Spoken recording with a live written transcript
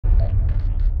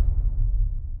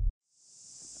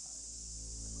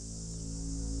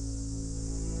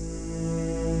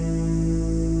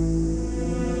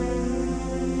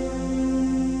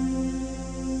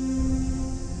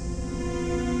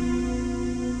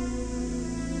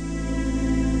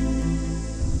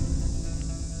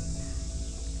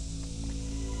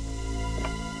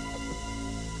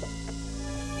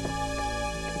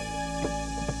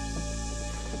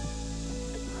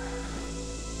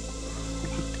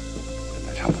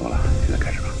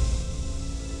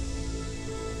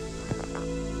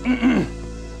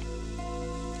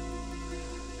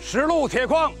实录铁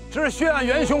矿之血案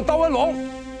元凶刀文龙，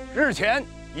日前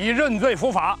已认罪伏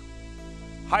法，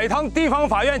海棠地方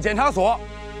法院检察所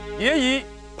也已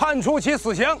判处其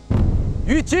死刑，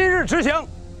于今日执行。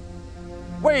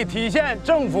为体现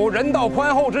政府人道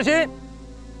宽厚之心，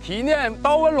体念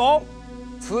刀文龙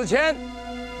此前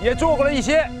也做过了一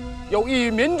些有益于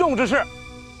民众之事，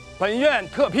本院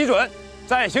特批准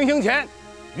在行刑前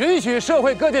允许社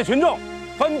会各界群众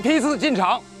分批次进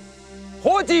场，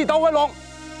活祭刀文龙。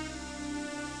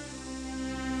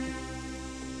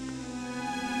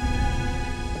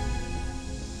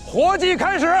活祭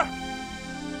开始。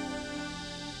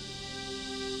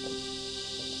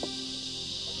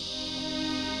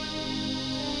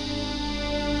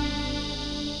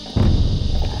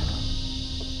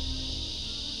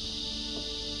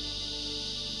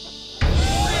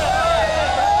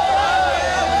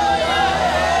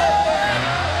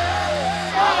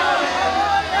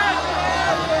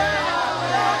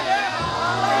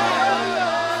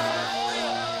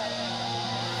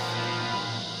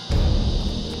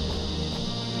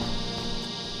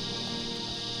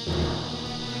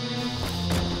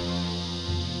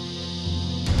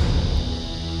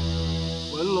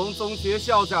中学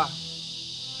校长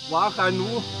王海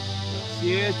奴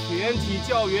携全体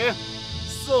教员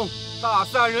送大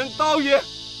善人刀爷。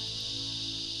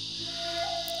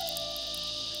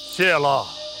谢了。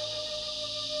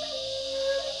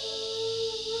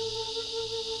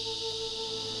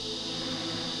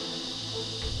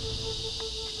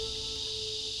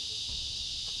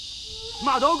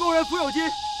码头工人付有金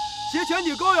携全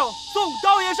体工友送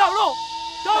刀爷上路。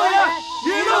刀爷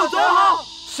一路走好。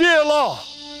谢了。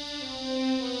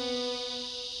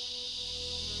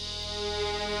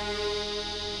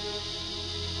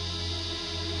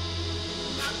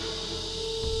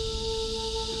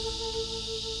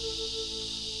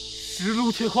石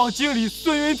路铁矿经理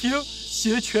孙云亭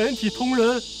携全体同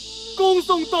仁恭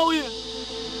送刀爷。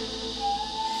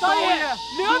刀爷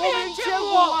留名千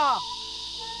古啊！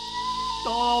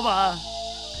刀老板，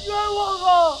冤枉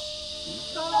啊！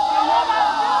刀老板，冤枉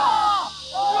啊！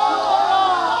冤枉啊！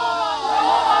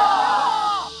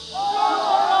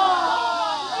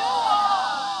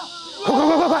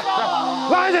快！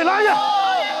拉下去，拉下去！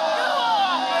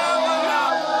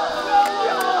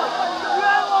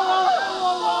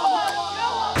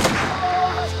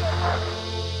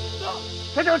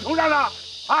这就是冲上了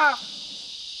啊！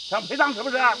想赔偿是不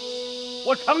是？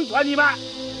我成全你们。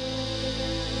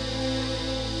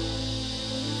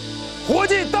活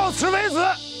祭到此为止，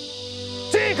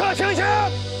即可行刑。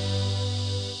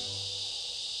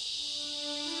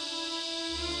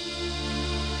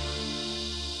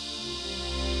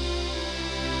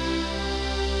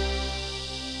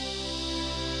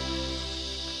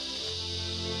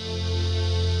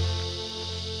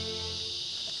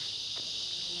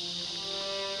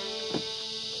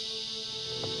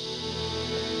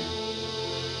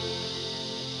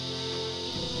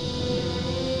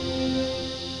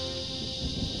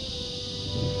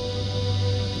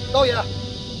刀爷，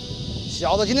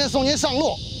小子今天送您上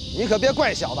路，您可别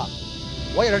怪小子，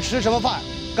我也是吃什么饭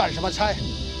干什么差。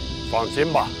放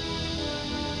心吧，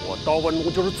我刀文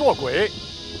龙就是做鬼，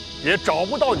也找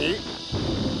不到你。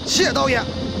谢刀爷。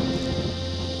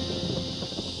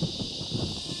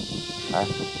哎，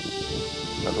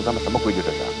这都他妈什么规矩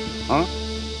这是？嗯？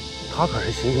他可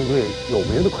是刑警队有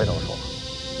名的快刀手，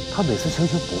他每次行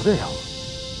刑不这样。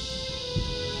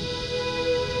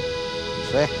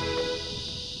谁？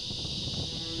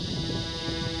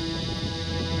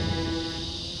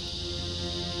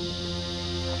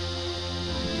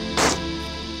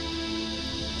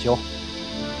酒。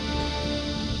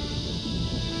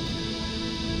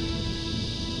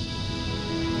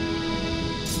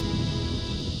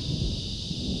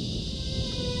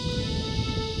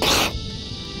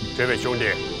这位兄弟，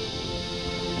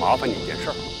麻烦你一件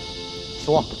事儿。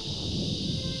说。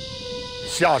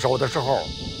下手的时候，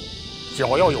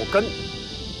脚要有根，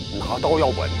拿刀要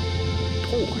稳，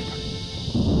痛快点。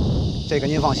这个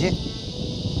您放心，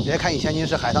别看以前您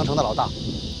是海棠城的老大，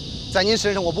在您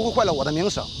身上我不会坏了我的名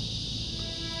声。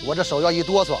我这手要一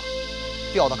哆嗦，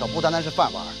掉的可不单单是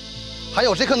饭碗，还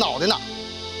有这颗脑袋呢。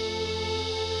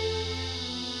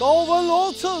刀文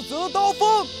龙斥责刀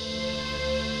锋，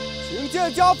请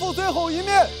见家父最后一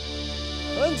面，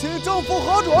恳请政府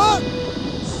核准。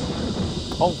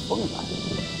刀锋来，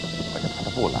我就怕他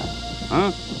不来。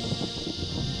嗯。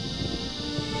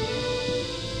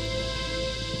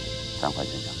暂缓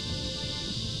行刑。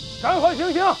暂缓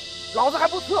行刑，老子还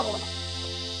不伺候了吗？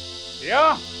行，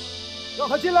让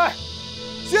他进来。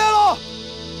谢了。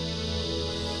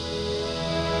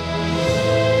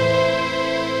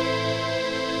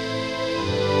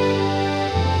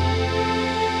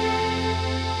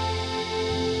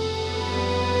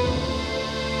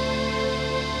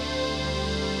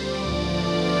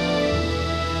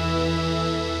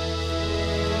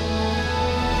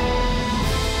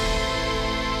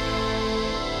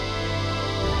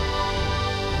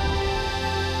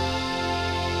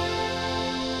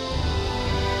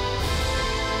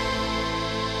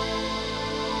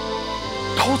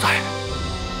刀仔，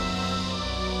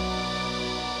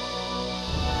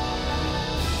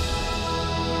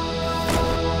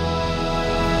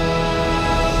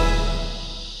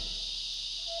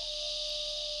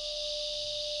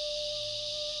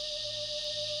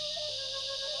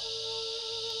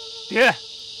爹，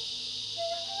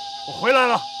我回来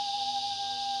了。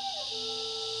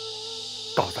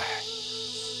刀仔，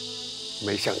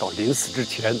没想到临死之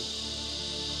前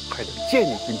还能见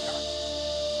你一面。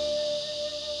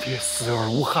爹死而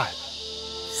无憾，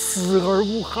死而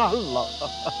无憾了。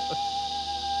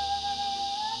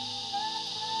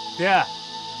爹，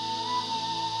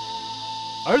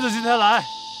儿子今天来，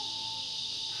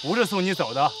不是送你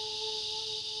走的，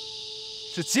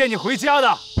是接你回家的。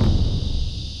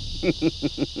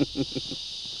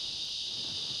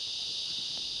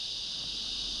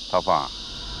刀锋，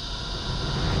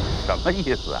什么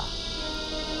意思啊？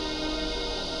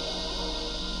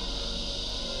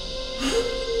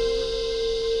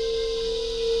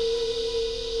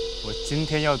我今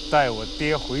天要带我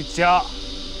爹回家。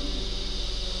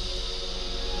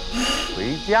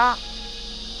回家？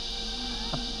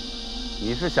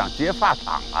你是想劫法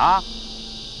场啊？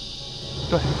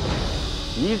对，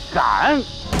你敢？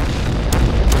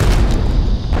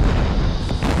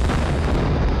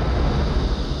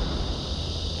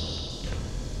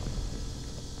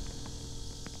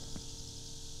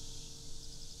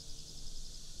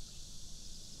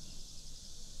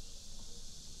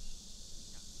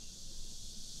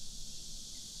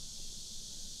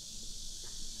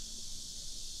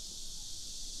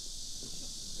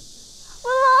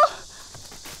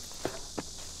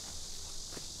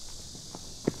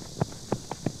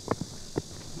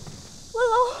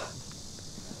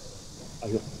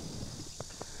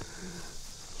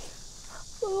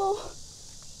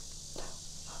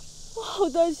好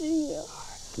担心你啊！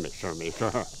没事儿，没事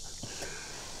儿。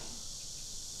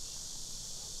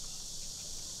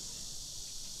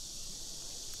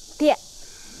爹，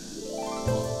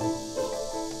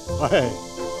哎，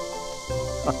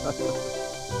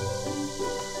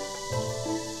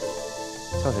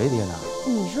叫谁爹呢？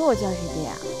你说我叫谁爹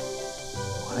啊？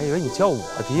我还以为你叫我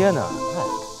爹呢。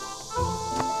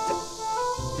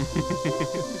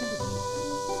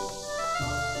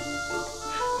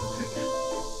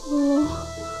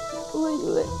我以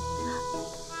为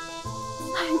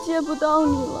再也见不到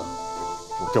你了。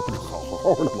我这不是好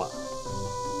好的吗？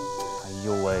哎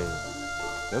呦喂，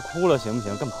别哭了行不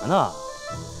行？干嘛呢？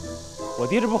我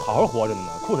爹这不好好活着呢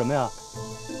吗？哭什么呀？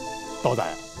刀仔，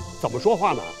怎么说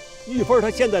话呢？玉芬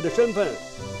她现在的身份，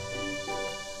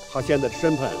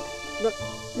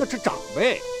那是长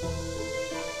辈，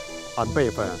按辈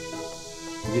分，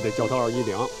你得叫她二姨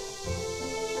娘。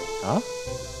啊？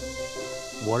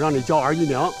我让你叫二姨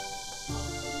娘。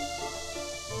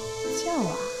叫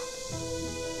啊！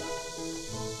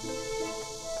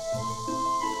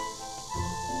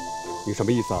你什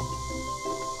么意思啊？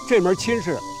这门亲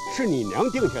事是你娘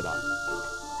定下的，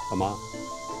怎么？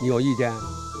你有意见？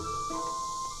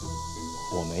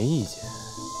我没意见。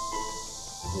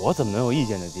我怎么能有意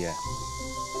见呢，爹？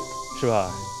是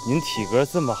吧？您体格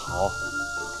这么好，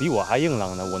比我还硬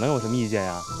朗呢，我能有什么意见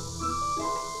呀？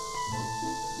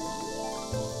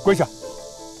跪下！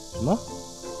什么？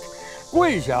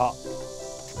跪下！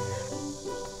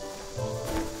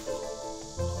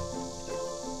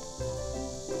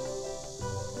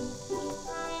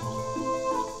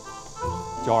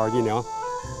叫二姨娘。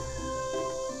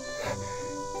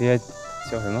爹，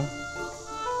叫什么？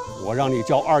我让你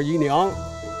叫二姨娘。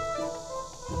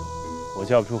我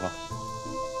叫不出口。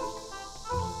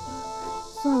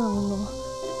算了，文龙，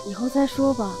以后再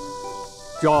说吧。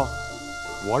叫，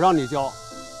我让你叫。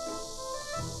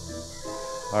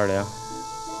20，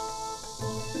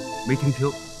没听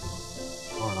清。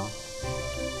二郎，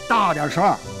大点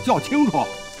声，叫清楚。我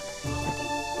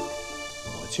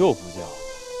就不叫，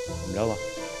怎么着吧？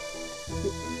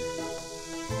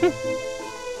哼，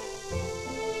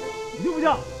你就不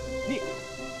叫？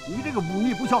你这个忤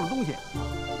逆不孝的东西！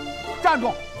站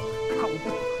住！看我不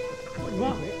打你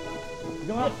妈！你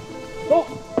干嘛？走！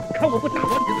看我不打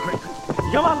我你的腿！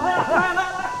你干嘛？来！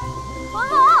文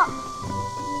龙！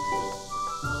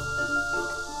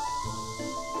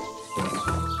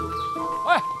哎，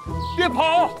别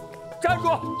跑！站住！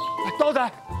刀仔，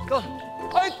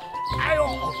哎呦！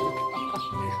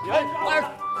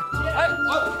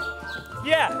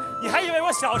爹，你还以为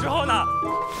我小时候呢？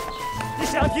你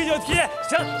想踢就踢，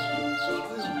想。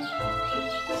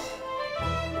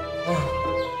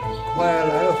快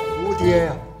来扶爹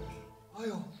呀！哎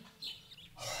呦，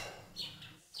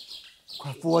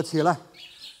快扶我起来！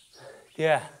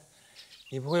爹，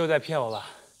你不会又在骗我吧？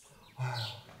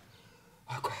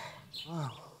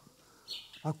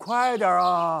快点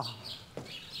啊！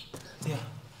爹，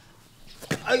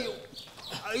哎呦，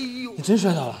哎呦，你真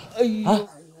摔倒了？哎呦，啊！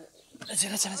起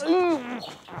来！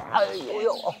哎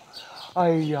呦，哎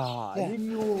呀，哎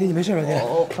呦，爹，你没事吧？爹，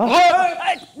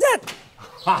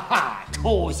哈哈，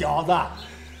臭小子，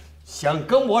想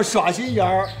跟我耍心眼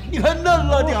儿，你还嫩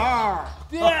了点儿。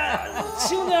爹，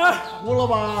轻点儿，服了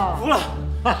吧？服了。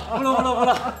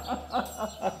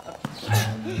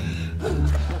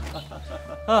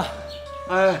啊，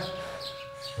哎，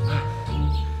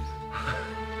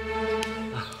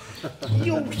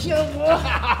又骗我，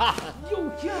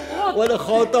我的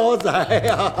好刀仔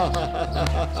呀！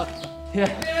爹，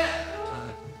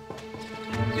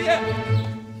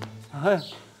哎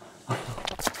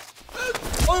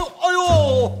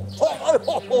呦，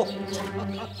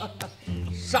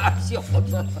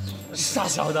傻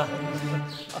小子，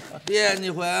爹，你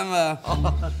回来了？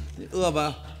你饿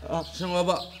吧？吃萝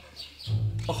卜。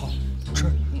好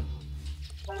吃。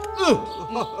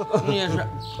你也是。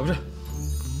我不是。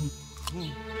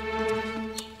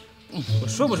我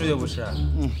说不吃就不吃。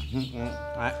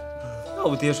哎，那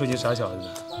我爹说你傻小子呢。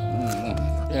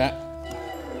爹。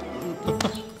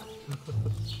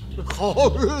好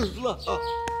日子。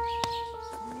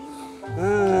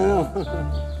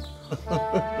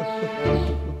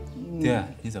爹，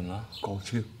你怎么了？高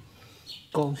兴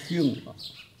啊！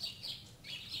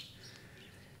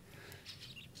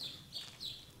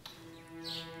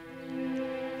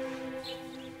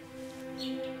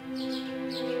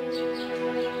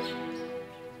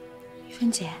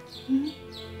芬姐，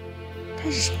他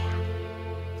是谁呀？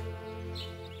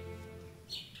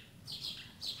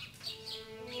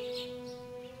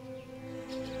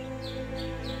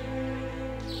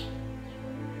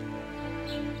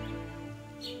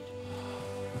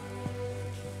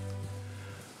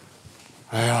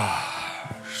哎呀，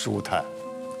舒坦，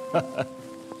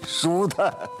舒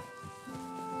坦。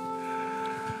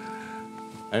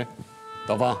哎，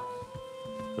刀锋，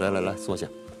来，坐下。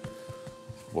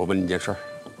我问你件事儿。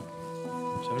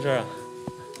什么事儿啊？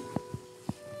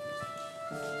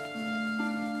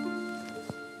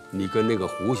你跟那个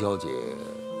胡小姐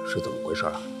是怎么回事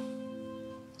啊？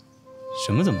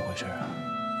什么怎么回事啊？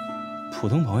普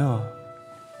通朋友啊。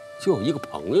就一个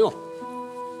朋友。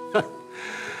哼，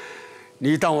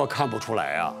你当我看不出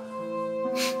来啊？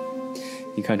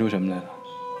你看出什么来了？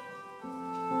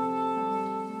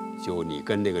就你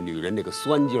跟那个女人那个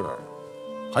酸劲儿，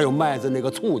还有麦子那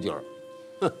个醋劲儿，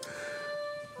哼，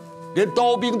连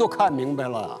刀兵都看明白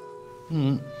了。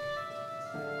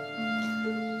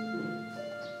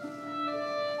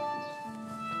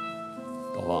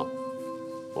刀锋，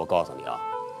我告诉你啊，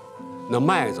那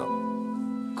麦子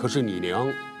可是你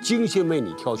娘精心为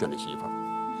你挑选的媳妇儿，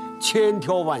千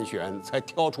挑万选才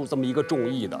挑出这么一个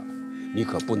中意的，你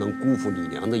可不能辜负你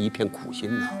娘的一片苦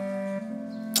心呐。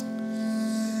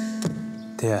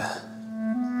爹，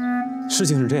事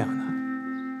情是这样的，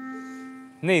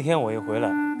那天我一回来，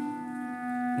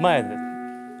麦子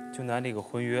就拿这个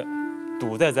婚约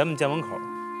堵在咱们家门口，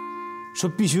说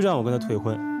必须让我跟他退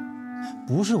婚，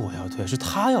不是我要退，是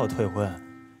他要退婚。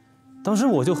当时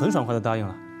我就很爽快的答应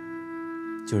了，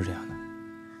就是这样的。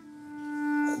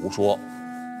胡说！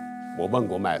我问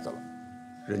过麦子了，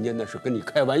人家那是跟你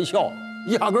开玩笑，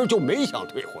压根儿就没想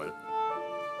退婚。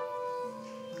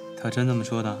他真这么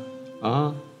说的？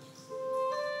啊？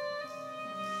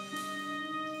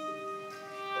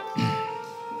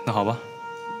那好吧，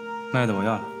麦子我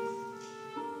要了。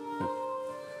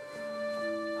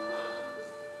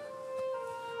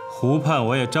湖畔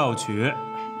我也照取。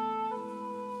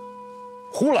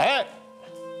胡来！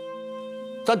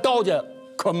咱刀家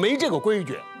可没这个规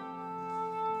矩。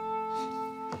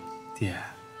爹，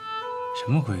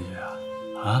什么规矩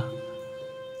啊？啊？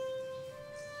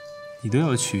你都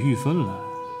要娶玉芬了，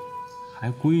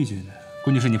还规矩呢？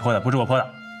规矩是你破的，不是我破的。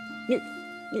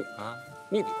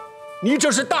你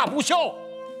这是大不孝！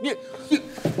你，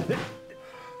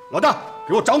老大，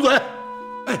给我掌嘴！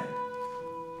哎，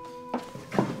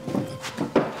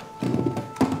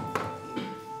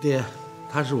爹，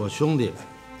他是我兄弟，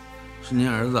是您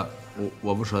儿子，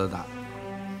我不舍得打，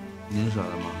您舍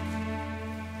得吗？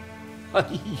哎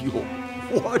呦，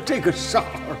我这个傻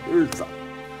儿子！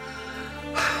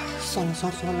算了，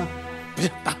不行，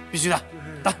打，必须打，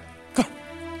打，快！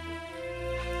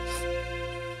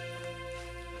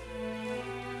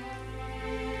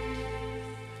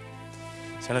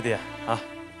行了，爹啊，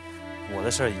我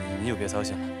的事儿你就别操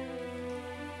心了。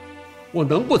我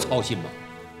能不操心吗？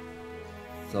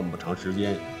这么长时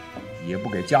间也不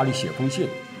给家里写封信，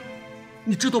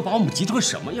你这都把我们急成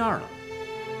什么样了？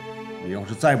你要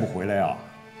是再不回来啊，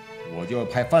我就要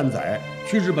派范仔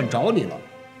去日本找你了。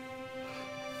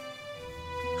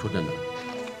说真的，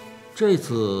这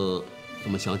次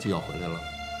怎么想起要回来了？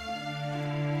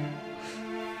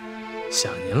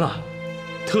想您了，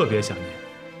特别想您。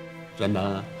真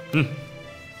的？嗯，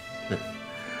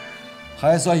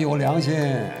还算有良心。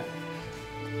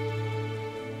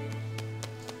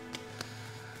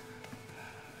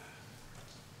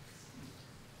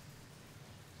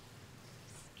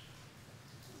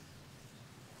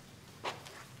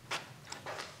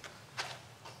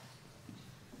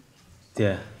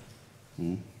爹，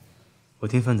我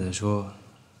听范仔说，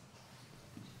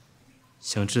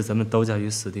想置咱们刀家于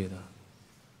死地的，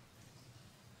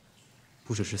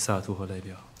不只是萨图和雷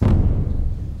表。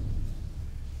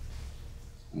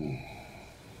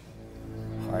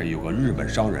还有个日本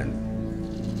商人，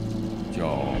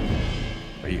叫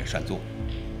北野善作。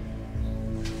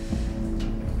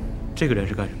这个人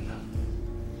是干什么的？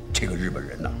这个日本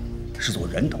人呐，是做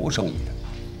人头生意的。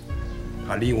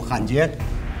他利用汉奸，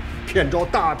骗招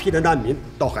大批的难民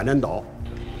到海南岛，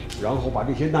然后把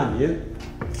这些难民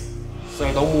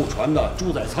塞到木船的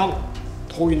主载舱，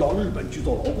偷运到日本去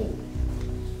做劳工。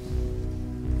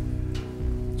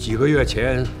几个月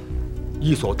前，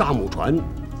一艘大木船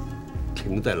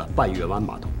停在了半月湾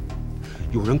码头。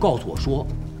有人告诉我说，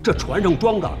这船上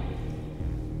装的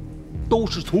都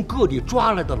是从各地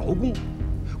抓来的劳工，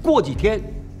过几天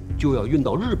就要运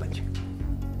到日本去。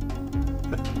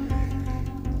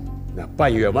那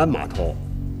半月湾码头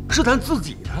是咱自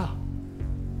己的，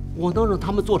我能让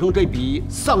他们做成这笔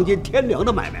丧尽天良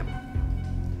的买卖吗？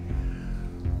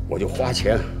我就花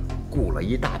钱雇了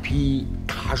一大批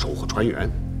打手和船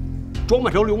员，装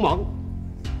扮成流氓，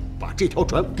把这条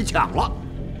船给抢了，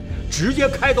直接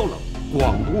开到了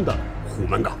广东的虎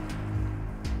门港。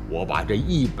我把这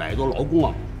100多劳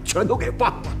工全都给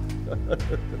放了。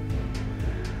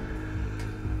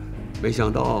没想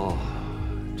到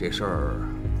这事儿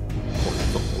后来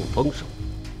走漏风声，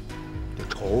这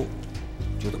仇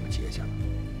就这么结下了。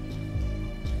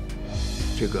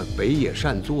这个北野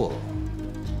善作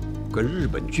跟日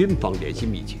本军方联系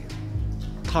密切，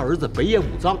他儿子北野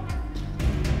武藏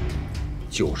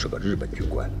就是个日本军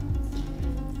官。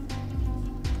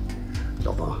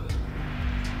刀锋，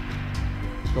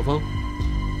刀锋，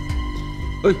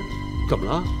哎，怎么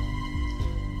了？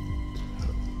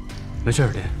没事，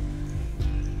爹。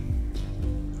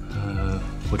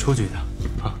我出去一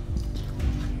趟啊。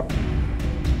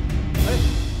哎，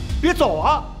别走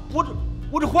啊！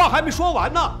我这话还没说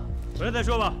完呢。回来再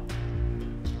说吧。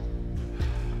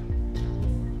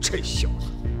这小子。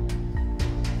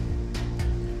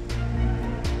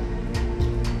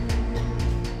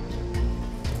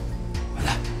回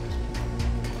来。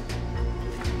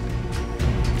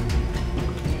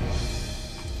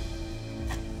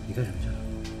你干什么去了？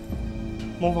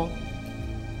茅房。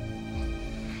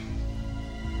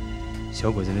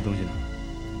小鬼子那东西呢？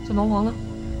在茅房呢。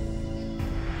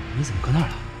你怎么搁那儿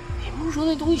了？你不是说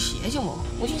那东西邪性吗？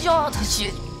我就要它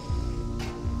邪。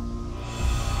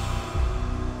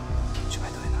去把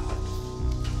东西拿过来。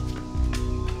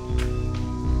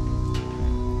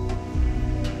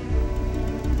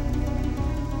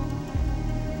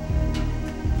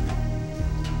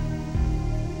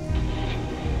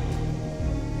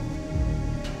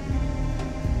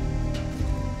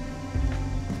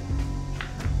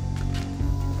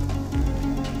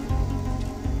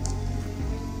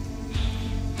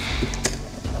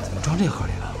装这盒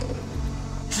里了？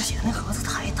之前那盒子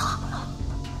太大了。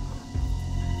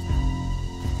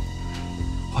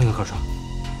换一个盒装。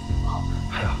好，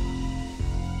还有，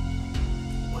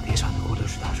我爹唱的过6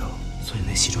式大手，所以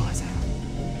那西装还在呢。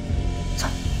在。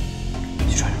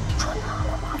去穿上。穿上。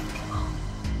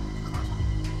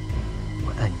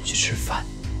我带你去吃饭。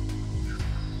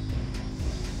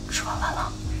吃完饭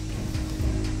了？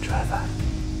吃完饭，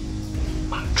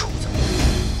马上出走。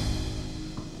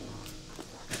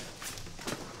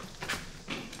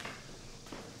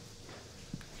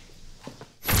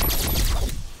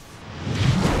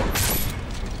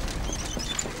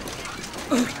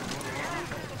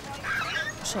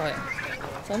少爷，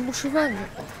咱不吃饭去，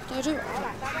待这边去。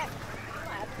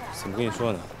怎么跟你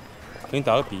说呢？给你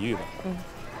打个比喻吧。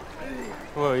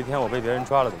如果有一天我被别人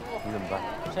抓了，你怎么办？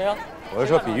谁呀？我是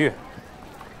说比喻。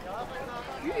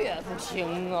岳不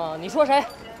行啊！你说谁？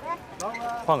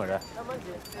换个人。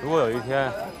如果有一天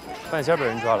半仙被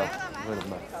人抓了，你会怎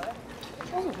么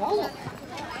办？王总。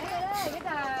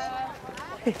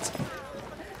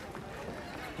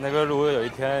那个，如果有一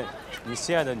天你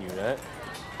心爱的女人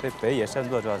被北野善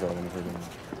作抓走了，你会怎么办？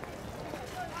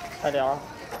快点儿！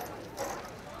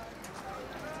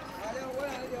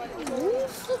公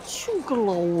司就个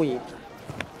蝼蚁。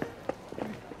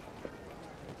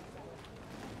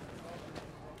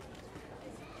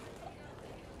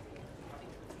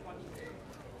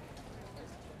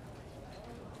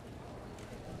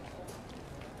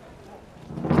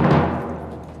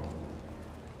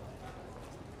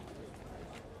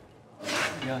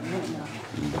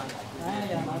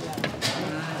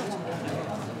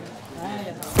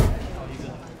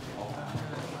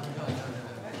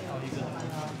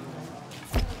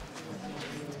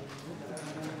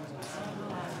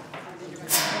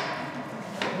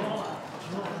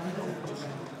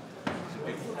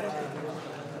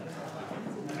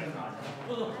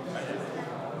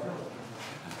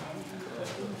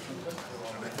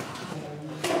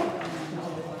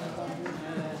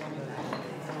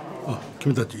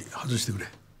君たち外してくれ。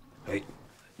はい。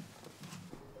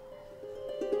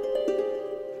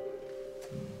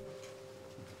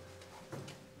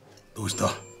どうした？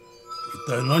一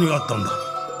体何があったんだ？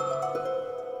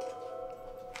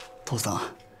父さん、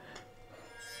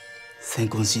先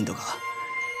婚信徒が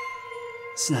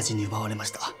品地に奪われま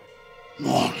した。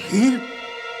何？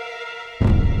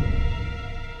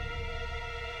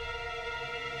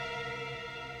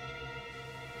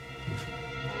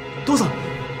父さん。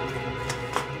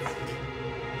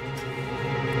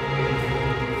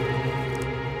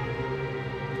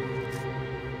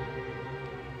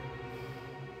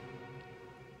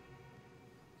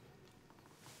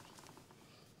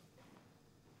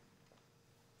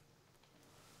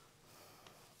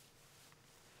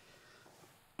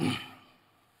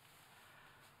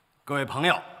各位朋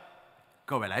友，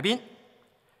各位来宾，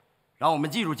让我们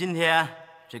记住今天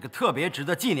这个特别值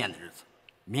得纪念的日子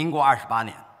——民国28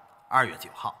年2月9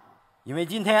号，因为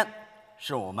今天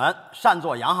是我们善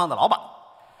作洋行的老板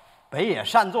北野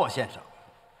善作先生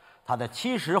他的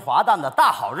70华诞的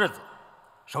大好日子。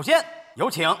首先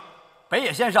有请北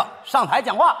野先生上台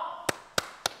讲话。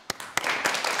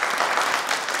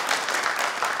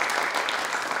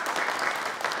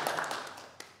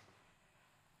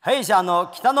弊社の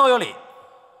北野より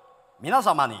皆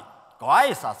様にご挨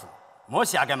拶申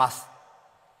し上げます。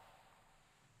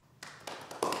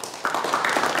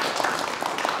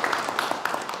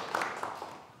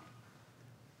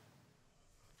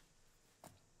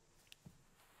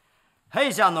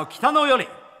弊社の北野より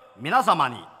皆様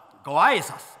にご挨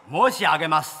拶申し上げ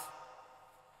ます。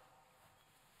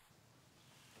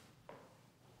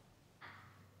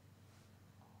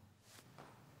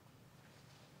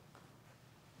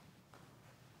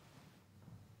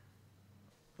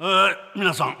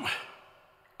皆さん、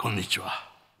こんにちは。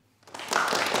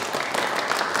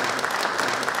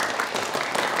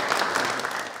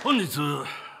本日、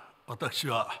私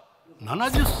は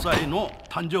70歳の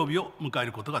誕生日を迎え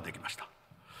ることができました。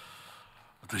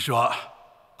私は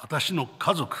私の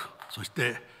家族、そし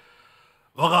て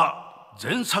我が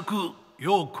全作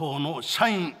陽光の社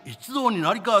員一同に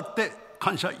なり代わって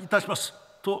感謝いたします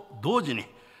と同時に、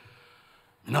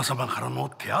皆様からの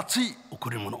手厚い贈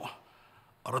り物、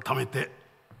改めて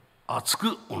厚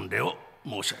く御礼を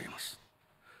申し上げます。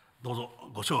どうぞ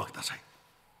ご唱和ください。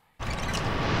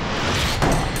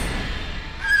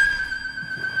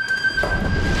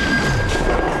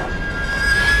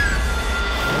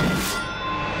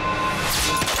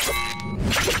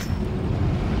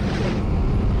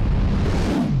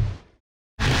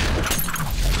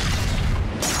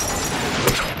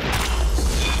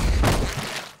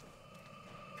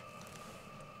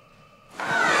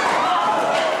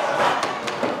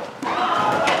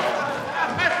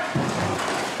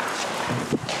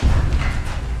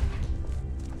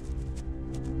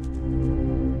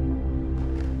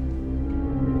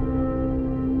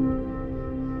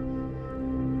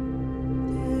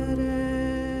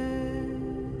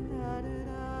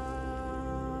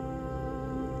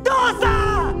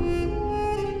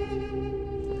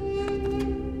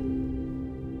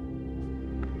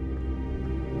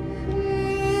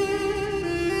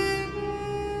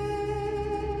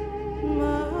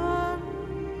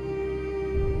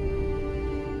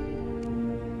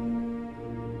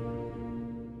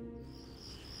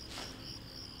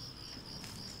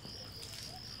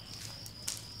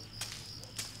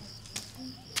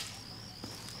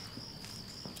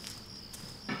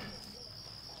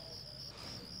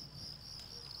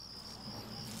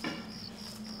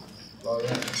老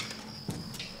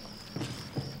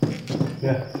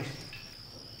爷，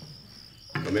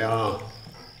怎么样？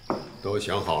都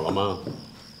想好了吗？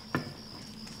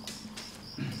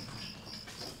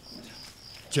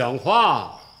讲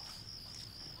话！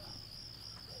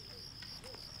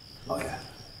老爷，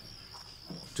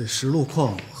这石路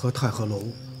矿和太和楼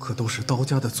可都是刀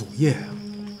家的祖业啊！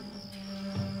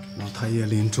老太爷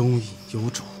临终已有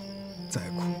主，再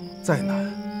苦再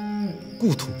难，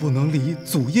故土不能离，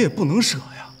祖业不能舍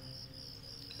呀。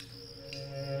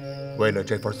为了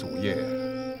这份祖业，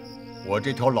我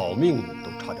这条老命都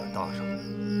差点搭上，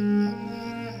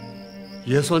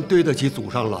也算对得起祖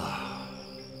上了。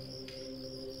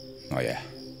老爷，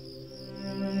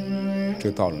这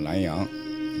到了南洋，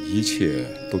一切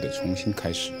都得重新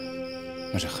开始，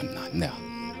那是很难的呀。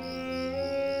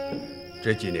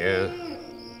这几年，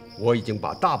我已经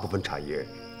把大部分产业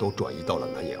都转移到了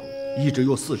南洋，一直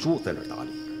由四叔在那儿打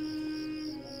理。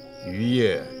渔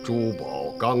业、珠宝、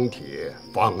钢铁、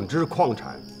纺织、矿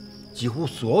产，几乎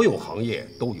所有行业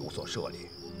都有所涉猎。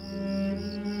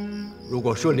如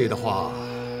果顺利的话，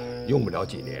用不了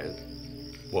几年，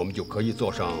我们就可以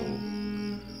坐上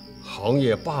行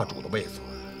业霸主的位子。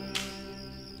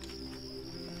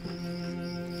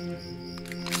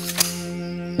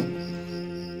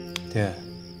爹，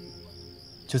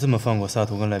就这么放过萨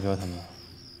图跟赖彪他们？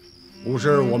不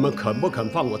是我们肯不肯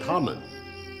放过他们，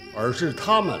而是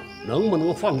他们能不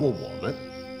能放过我们。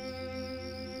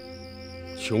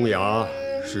琼崖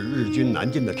是日军南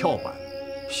进的跳板，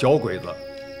小鬼子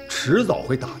迟早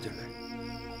会打进来。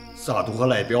萨图和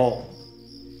赖彪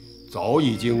早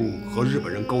已经和日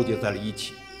本人勾结在了一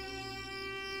起。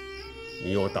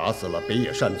你又打死了北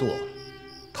野善作，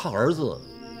他儿子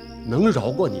能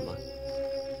饶过你吗？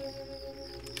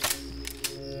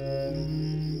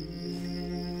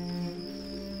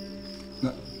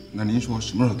那您说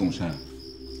什么时候动身啊？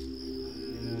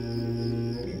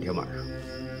明天晚上。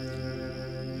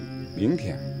明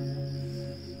天？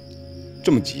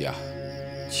这么急啊？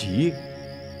急？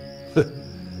哼！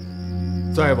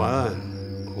再晚，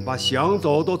恐怕想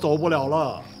走都走不了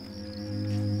了。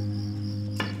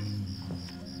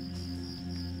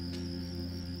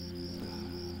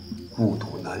故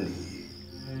土难离，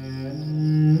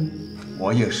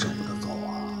我也舍不得走啊。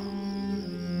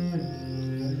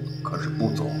可是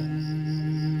不走，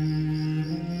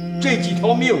这几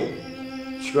条命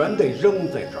全得扔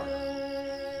在这儿。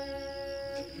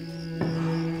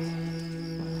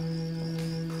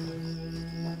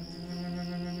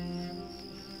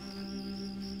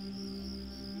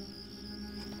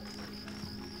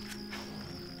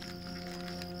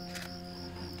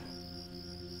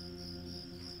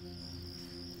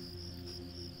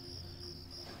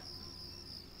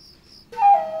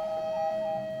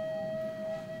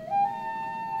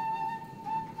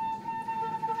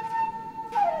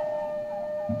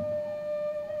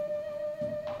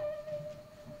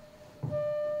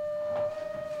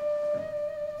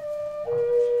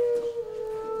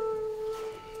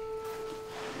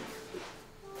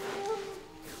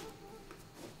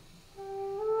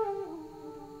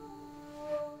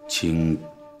请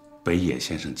北野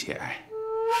先生节哀。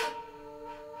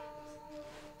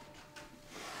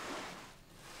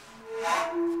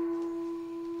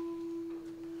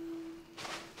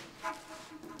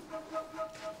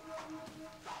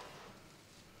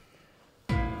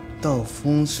道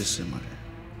锋是什么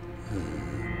人？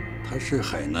他是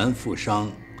海南富商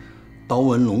刀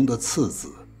文龙的次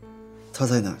子。他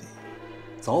在哪里？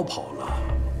早跑了，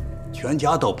全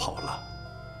家都跑了。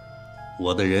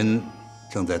我的人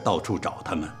正在到处找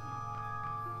他们。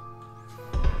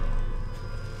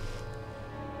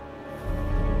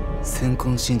先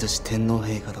空信者是天皇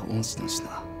陛下的恩师の品，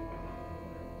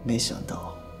没想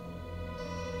到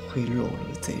会落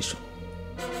入贼手，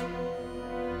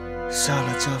杀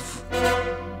了家父，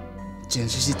简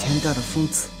直是天大的疯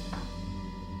子。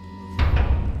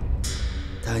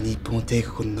大日本帝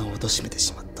国の名を貶めて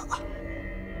しまった。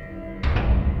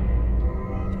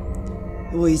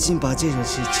我已经把这种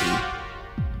事情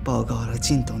报告了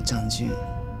晋东将军，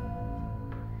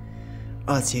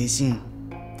而且已经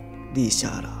立下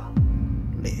了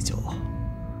列状。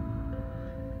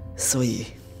所以，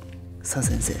萨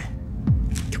先生、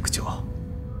局长，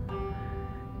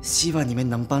希望你们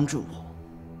能帮助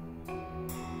我，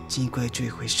尽快追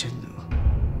回圣物，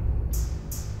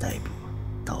逮捕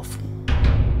刀锋。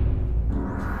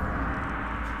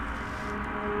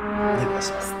お願い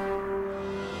します。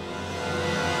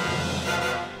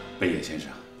北野先生，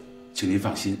请您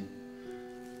放心，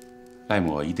赖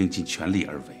某一定尽全力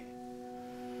而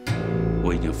为。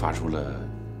我已经发出了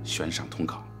悬赏通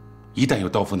告，一旦有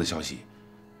刀锋的消息，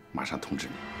马上通知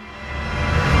您。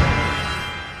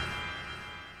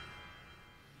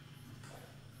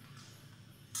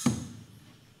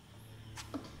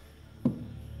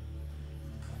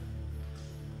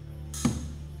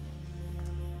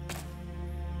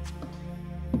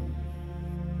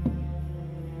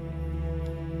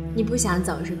你不想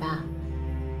走是吧？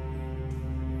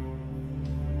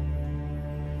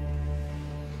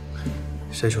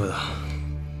谁说的？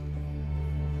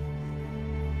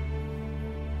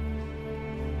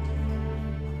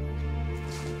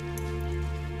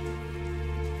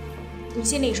你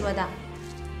心里说的。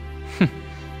哼。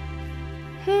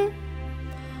哼。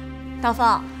刀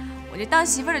锋，我就当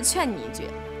媳妇儿的劝你一句，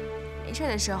没事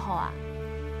的时候啊，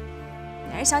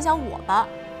你还是想想我吧。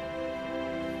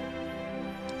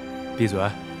闭嘴！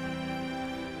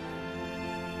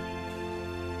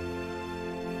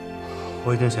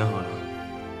我已经想好了，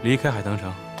离开海棠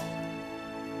城，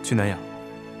去南洋。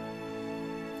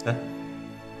哎，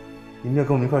你们要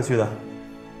跟我们一块儿去的，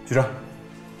局长。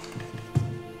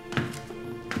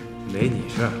没你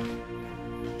事儿。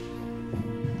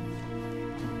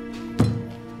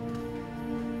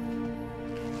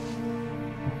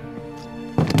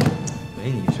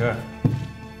没你事儿。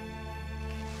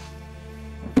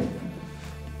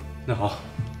那好，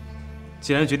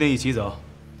既然决定一起走，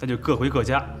那就各回各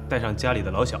家，带上家里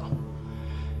的老小。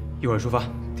一会儿出发，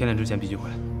天亮之前必须回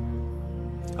来。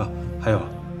啊，还有，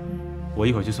我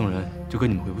一会儿去送人，就跟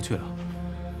你们回不去了。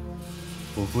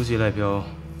我估计赖彪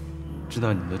知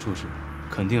道你们的住址，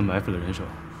肯定埋伏了人手。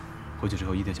回去之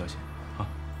后一定小心啊！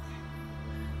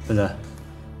笨仔，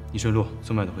你顺路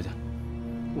送麦子回家。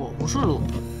我不顺路。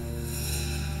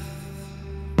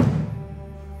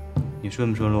你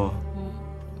顺不顺路？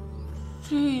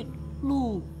这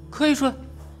路可以顺。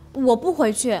我不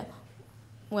回去，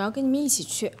我要跟你们一起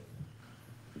去。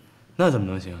那怎么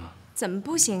能行啊？怎么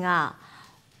不行啊？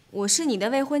我是你的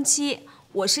未婚妻，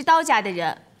我是刀家的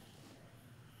人。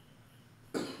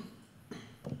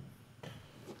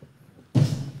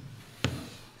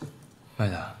麦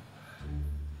子，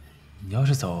你要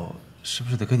是走，是不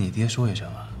是得跟你爹说一声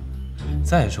啊？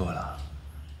再说了，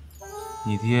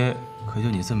你爹可就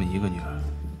你这么一个女儿。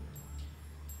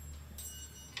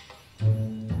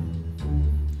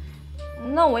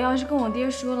那我要是跟我爹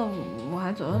说了，我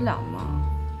还走得了吗？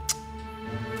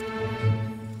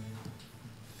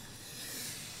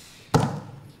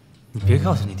你别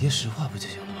告诉你爹实话不就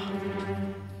行了吗？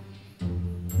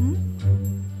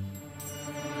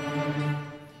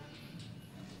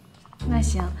那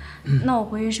行，那我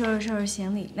回去收拾收拾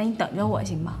行李，那你等着我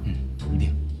行吗？一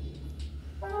定。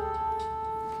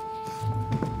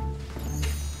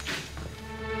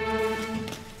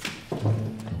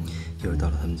一会儿到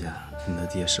了他们家，你的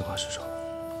爹实话实说，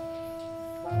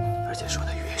而且说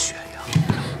的越炫耀。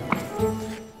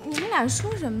你们俩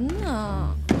说什么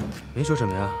呢？没说什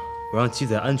么呀，我让鸡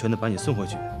仔安全的把你送回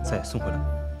去，再送回来。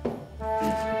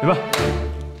来吧。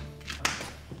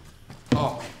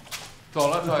哦，走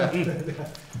了，少爷。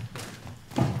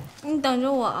你等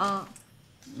着我啊，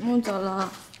我走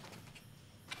了。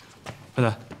笨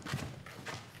仔，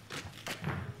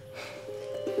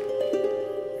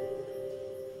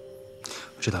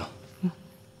我知道了。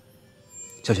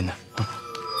小心点啊！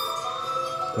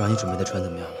我让你准备的船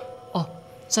怎么样了？哦，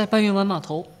在搬运完码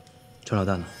头。船老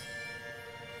大呢？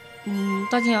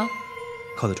大金阳。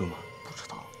靠得住吗？不知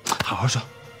道。好好说。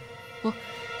不，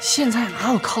现在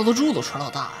哪有靠得住的船老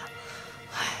大呀？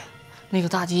哎，那个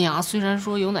大金牙虽然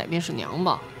说有奶便是娘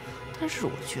吧，但是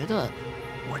我觉得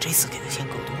我这次给的钱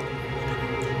够多了。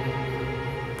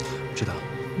知道了。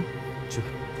去吧，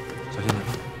小心点啊。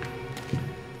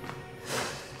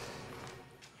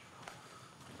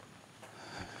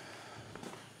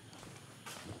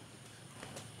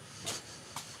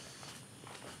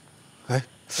哎，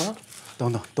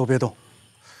等等，都别动，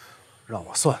让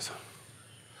我算算。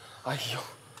哎呦，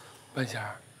半仙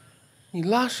儿，你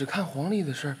拉屎看黄历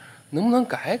的事儿能不能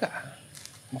改改？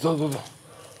你走走走。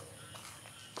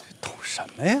懂什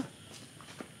么呀？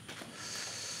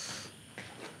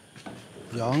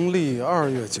阳历2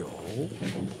月9，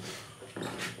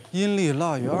阴历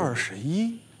腊月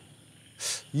21，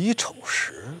乙丑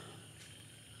10。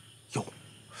哟，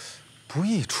不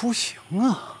宜出行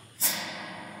啊！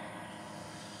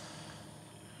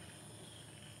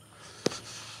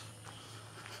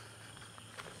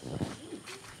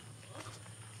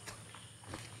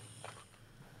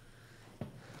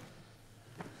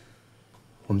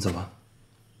我们走吧。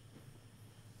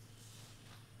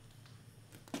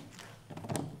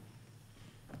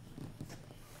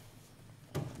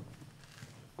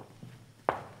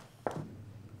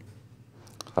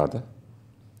好的，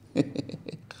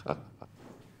好，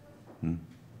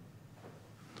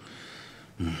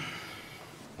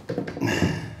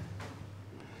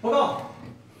报告。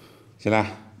起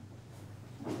来。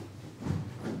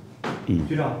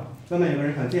局长，外面有个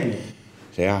人想见你。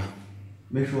谁呀？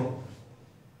没说。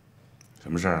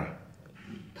什么事儿啊？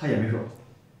他也没说。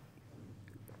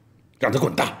让他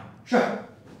滚蛋。是。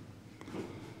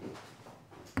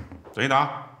左一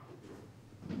达，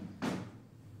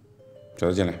叫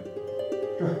他进来。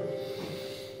是。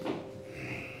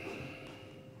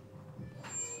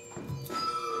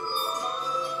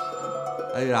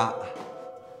局长，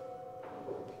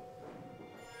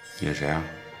你是谁啊？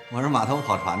我是码头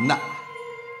跑船的。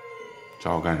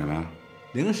找我干什么呀？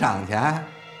领赏钱。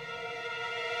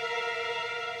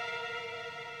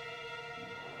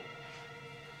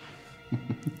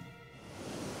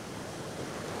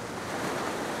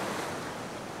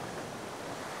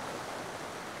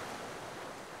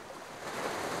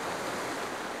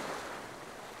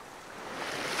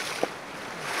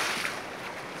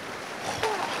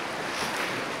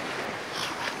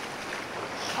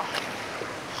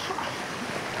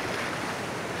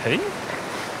哎，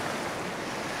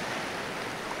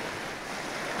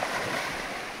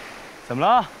怎么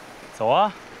了？走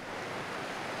啊！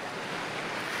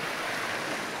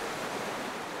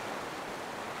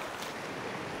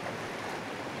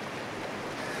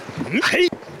嘿，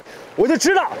我就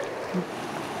知道，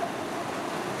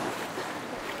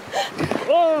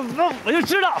我就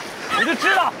知道，我就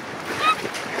知道。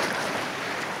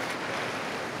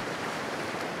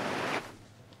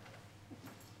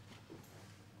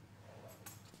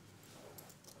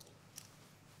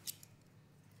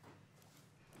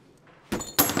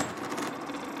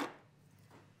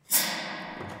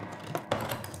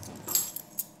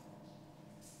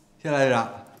谢来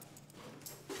长。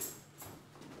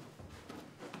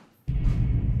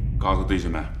 告诉弟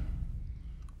兄们，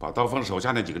把刀锋手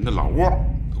下那几个人的老窝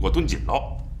都给我蹲紧了，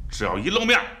只要一露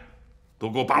面，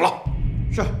都给我绑了。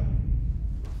是。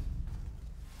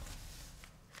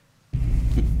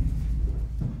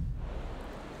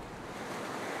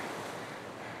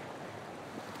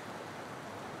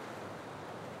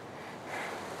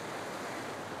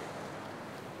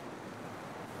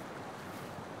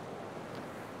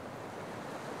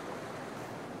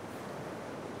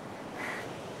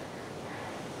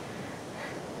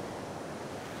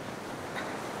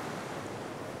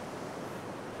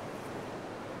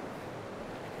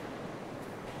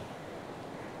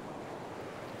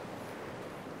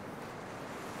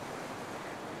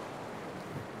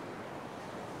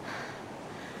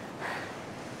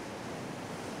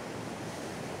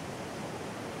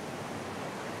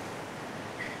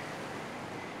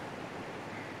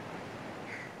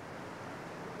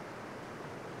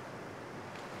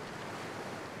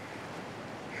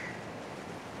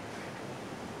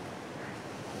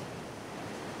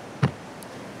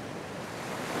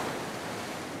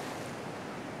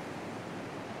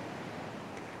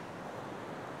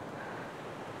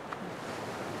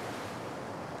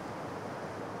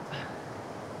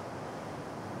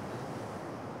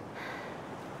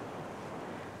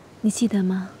你记得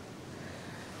吗？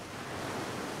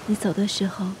你走的时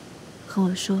候和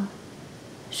我说，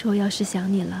我要是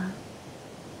想你了，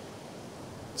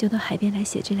就到海边来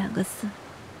写这2个字，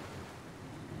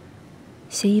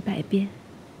写100遍，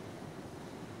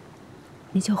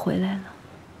你就回来了。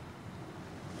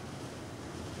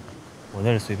我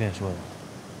那是随便说的，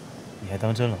你还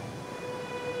当真了？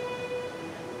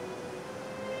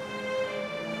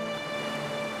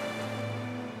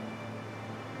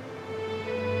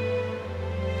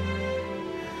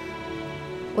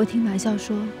 我听马啸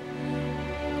说，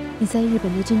你在日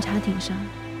本的侦察艇上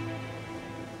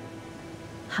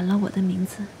喊了我的名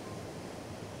字。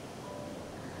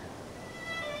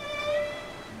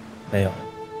没有。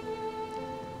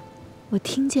我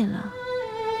听见了。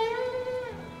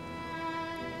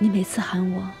你每次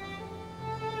喊我，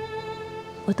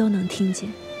我都能听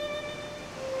见。